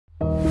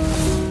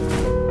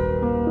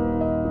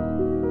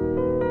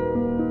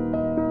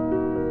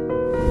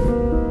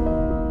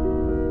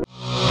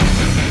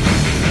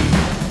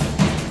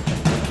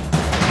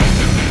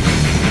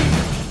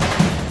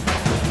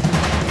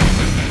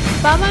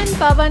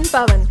Pawan.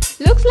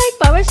 Looks like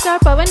Power Star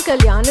Pawan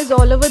Kalyan is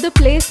all over the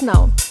place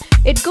now.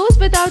 It goes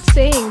without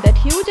saying that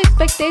huge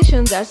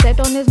expectations are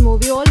set on his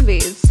movie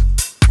always.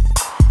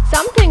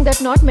 Something that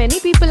not many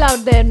people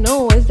out there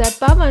know is that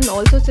Pawan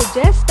also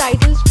suggests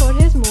titles for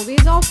his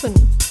movies often.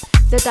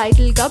 The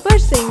title Gabbar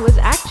Singh was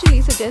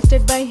actually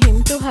suggested by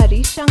him to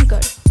Harish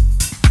Shankar.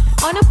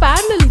 On a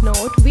parallel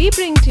note, we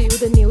bring to you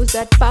the news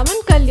that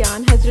Pawan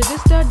Kalyan has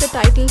registered the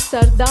title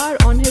Sardar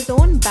on his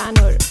own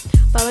banner,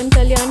 Pawan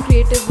Kalyan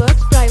Creative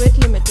Works Private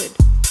Limited.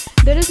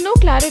 There is no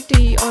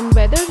clarity on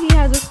whether he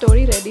has a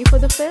story ready for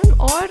the film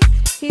or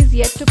he is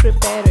yet to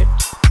prepare it.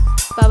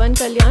 Pawan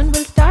Kalyan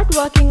will start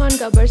working on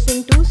Gabbar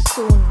Singh too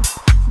soon.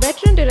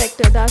 Veteran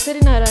director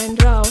Dasari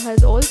Narayana Rao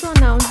has also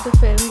announced the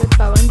film with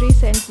Pawan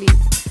recently.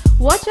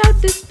 Watch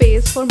out this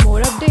space for more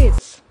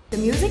updates. The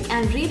music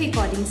and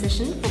re-recording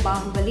session for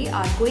Bahubali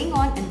are going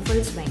on in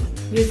full swing.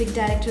 Music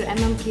director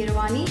M.M.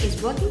 Keeravani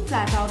is working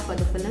flat out for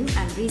the film,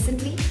 and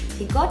recently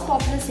he got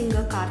popular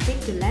singer Karthik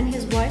to lend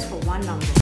his voice for one number.